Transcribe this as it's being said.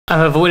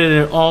I've avoided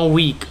it all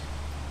week,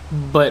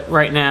 but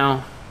right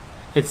now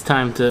it's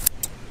time to...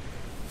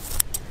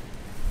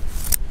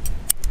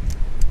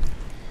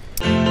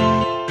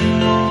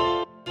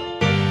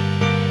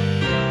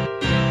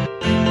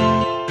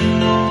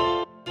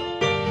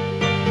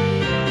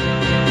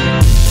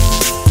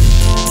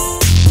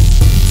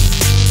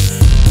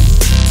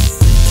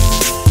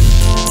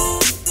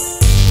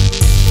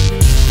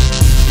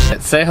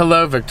 Say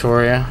hello,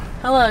 Victoria.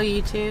 Hello,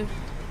 YouTube.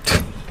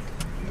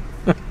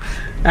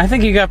 I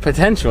think you got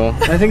potential.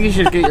 I think you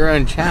should get your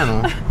own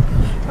channel.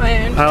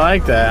 My own. I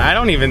like that. I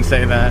don't even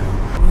say that.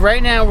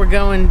 Right now we're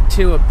going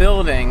to a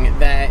building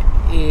that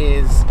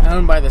is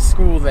owned by the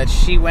school that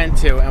she went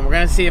to, and we're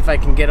gonna see if I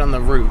can get on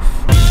the roof.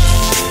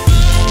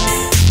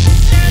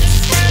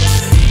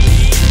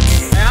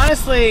 And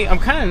honestly, I'm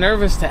kind of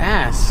nervous to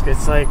ask.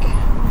 It's like,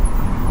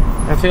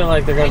 I feel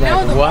like they're gonna be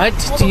like,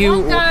 what? Do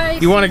you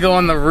want to go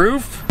on the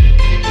roof?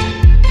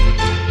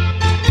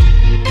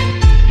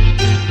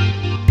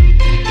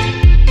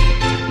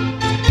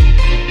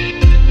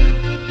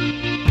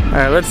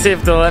 Alright, let's see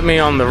if they'll let me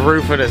on the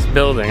roof of this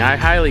building. I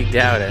highly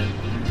doubt it.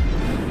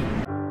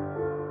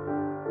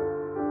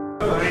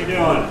 How you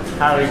doing?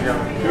 How are you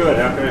doing? Good,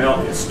 how can I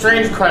help you?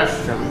 Strange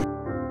question.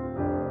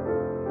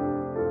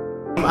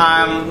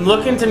 I'm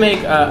looking to make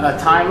a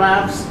time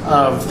lapse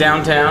of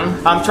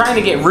downtown. I'm trying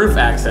to get roof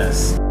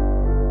access.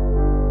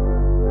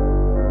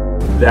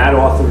 That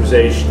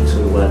authorization to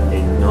let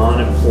a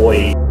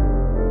non-employee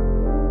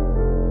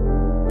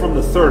from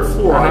the third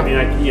floor, I mean,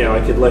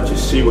 I could let you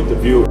see what the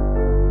view is.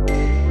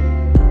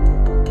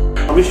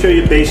 Let me show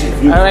you a basic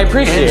view. I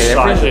appreciate it.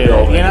 Inside the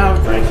building. You know,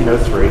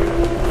 1903,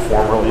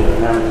 formerly the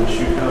Hamilton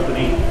Shoe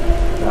Company.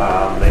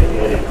 They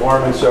added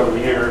garments over the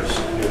years.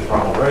 Here's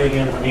Ronald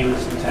Reagan when he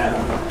was in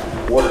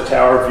town. Water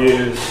tower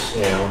views.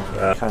 You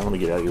know, kind of let me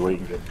get out of your way. You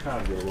can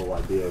kind of get a little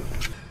idea of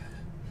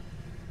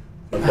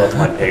above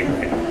my pay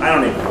grade. I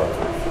don't even go.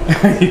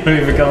 You don't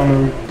even go on the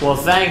roof. Well,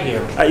 thank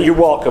you. You're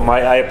welcome.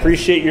 I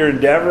appreciate your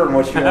endeavor and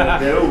what you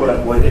want to do.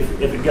 But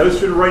if it goes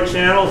through the right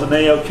channels and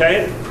they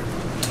okay it,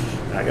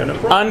 I got no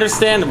problem.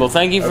 Understandable.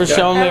 Thank you for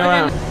showing me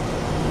around.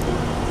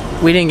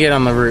 We didn't get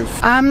on the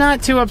roof. I'm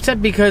not too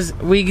upset because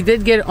we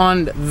did get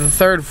on the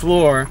third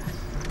floor,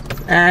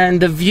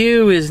 and the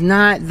view is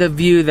not the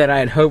view that I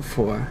had hoped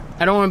for.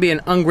 I don't want to be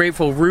an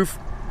ungrateful roof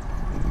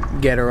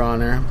getter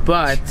on her,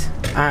 but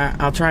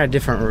I'll try a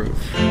different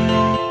roof.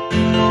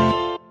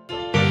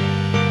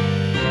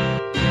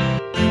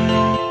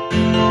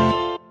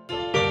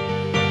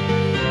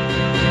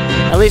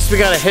 At least we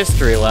got a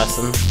history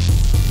lesson,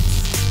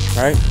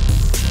 right?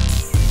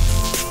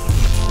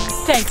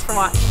 Thanks for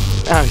watching.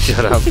 Oh,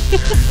 shut up.